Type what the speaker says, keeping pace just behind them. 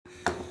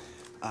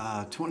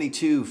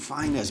22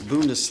 finest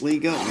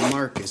Bundesliga.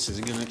 Marcus is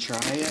going to try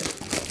it.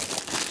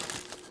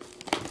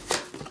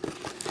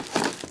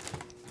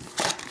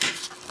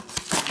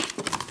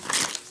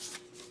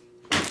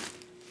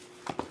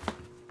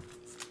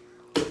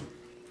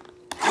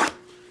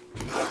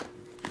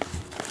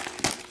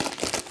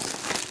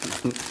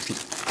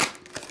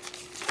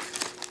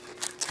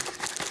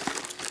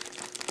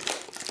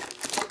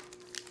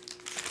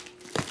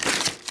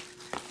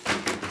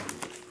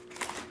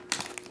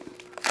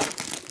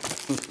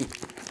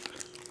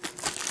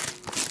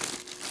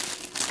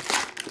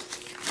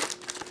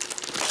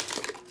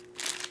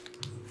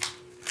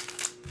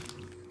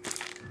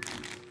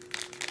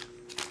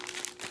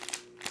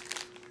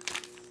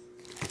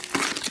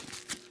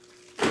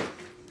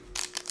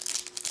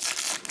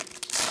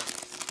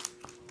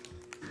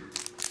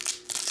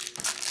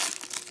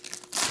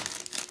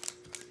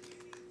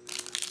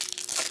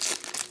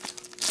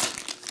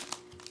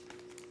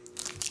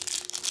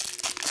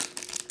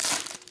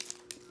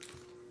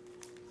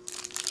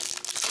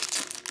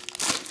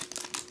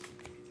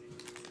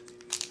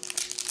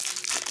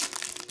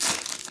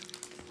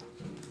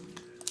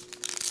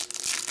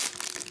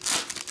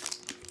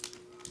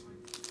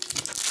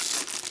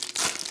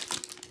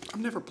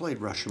 I've never played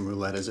Russian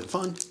roulette. Is it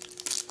fun?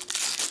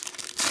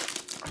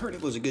 I heard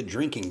it was a good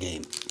drinking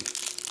game.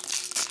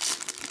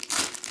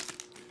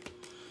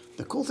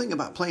 The cool thing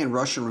about playing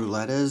Russian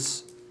roulette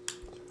is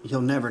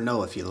you'll never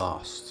know if you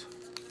lost.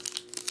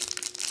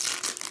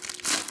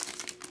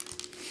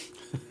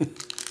 You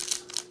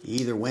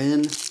either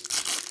win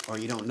or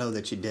you don't know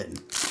that you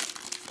didn't.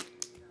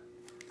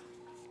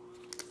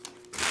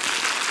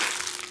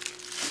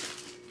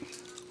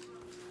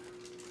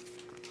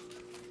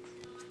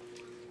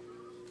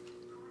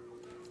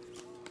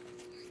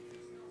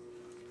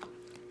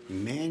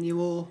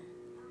 Manuel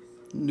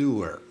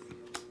Neuer.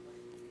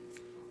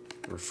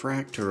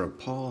 Refractor of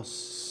Paul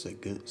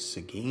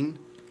Seguin.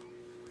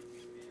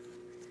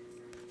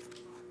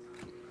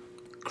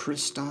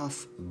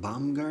 Christoph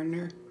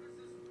Baumgartner.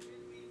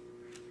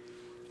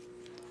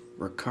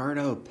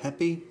 Ricardo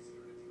Pepi.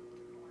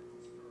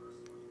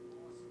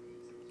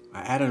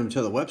 I added them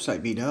to the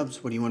website,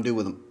 B-dubs. What do you want to do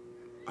with them?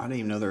 I didn't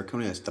even know they were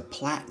coming in. It's the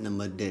Platinum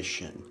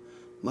Edition.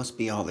 Must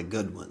be all the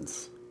good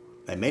ones.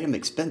 They made them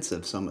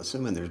expensive, so I'm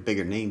assuming there's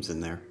bigger names in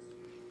there.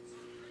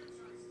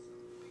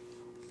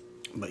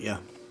 But yeah.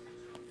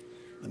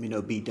 Let me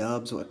know,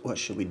 B-dubs, what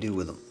should we do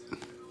with them?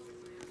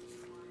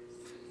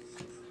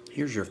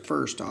 Here's your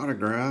first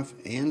autograph.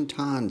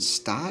 Anton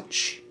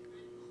Stach.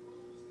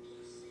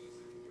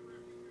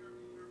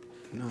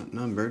 Not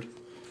numbered.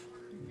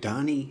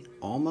 Donnie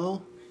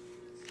Olmo.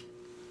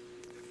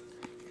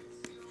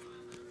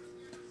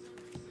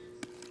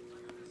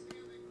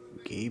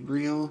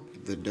 Gabriel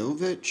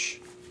Vidovich.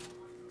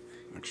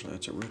 Actually,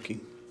 that's a rookie.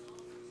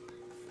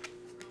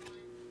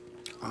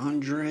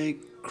 Andre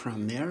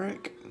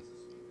Kramaric.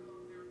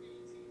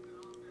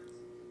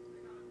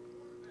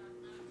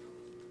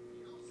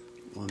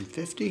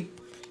 $150.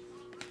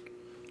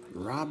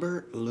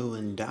 Robert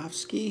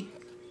Lewandowski.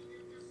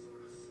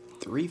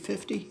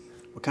 $350.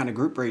 What kind of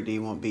group break do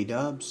you want,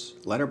 B-dubs?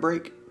 Letter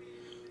break?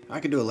 I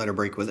could do a letter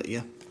break with it,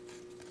 yeah.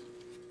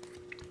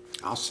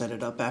 I'll set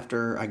it up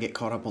after I get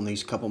caught up on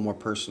these couple more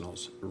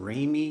personals.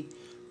 Rami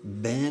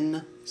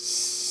Ben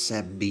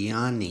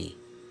Sabiani.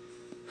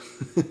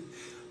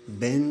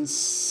 Ben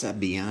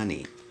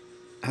Sabiani.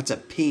 That's a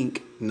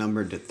pink,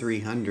 numbered to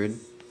 300.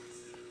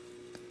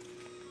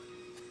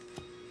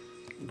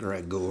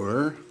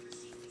 Gregor.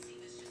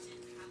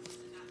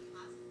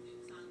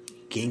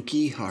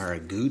 Genki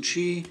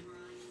Haraguchi.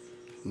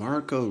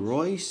 Marco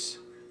Reus.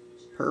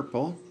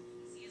 Purple.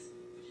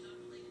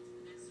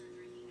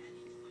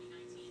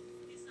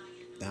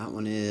 That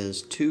one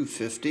is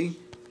 $250.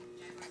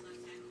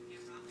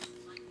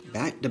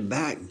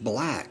 Back-to-back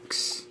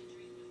blacks.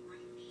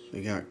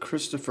 We got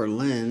Christopher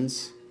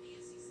Lenz,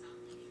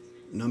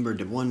 numbered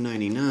to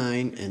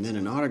 199, and then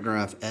an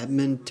autograph,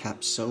 Edmund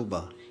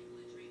Tapsoba.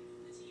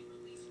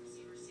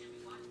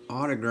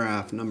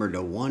 Autograph numbered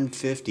to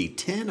 150,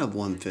 10 of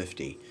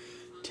 150.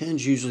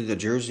 10's usually the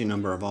jersey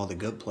number of all the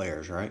good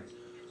players, right?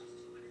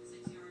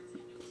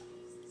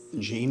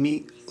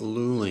 Jamie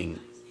Luling,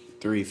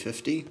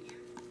 $350.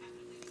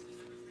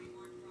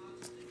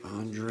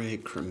 Andre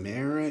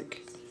Kramaric,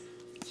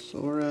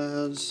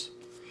 Suarez,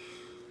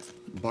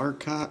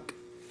 Barkok,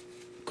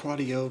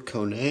 Claudio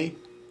Kone,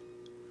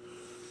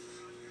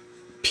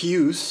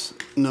 Puce,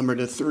 numbered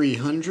to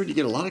 300. You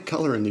get a lot of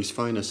color in these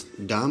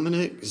finest.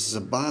 Dominic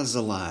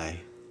Zabazalai.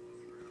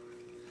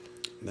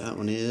 That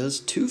one is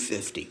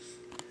 $250.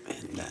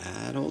 And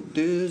that'll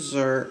do,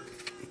 sir.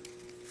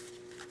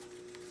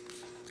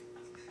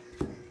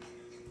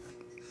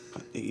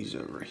 Put these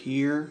over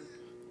here.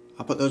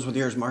 I'll put those with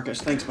yours,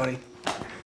 Marcus. Thanks, buddy.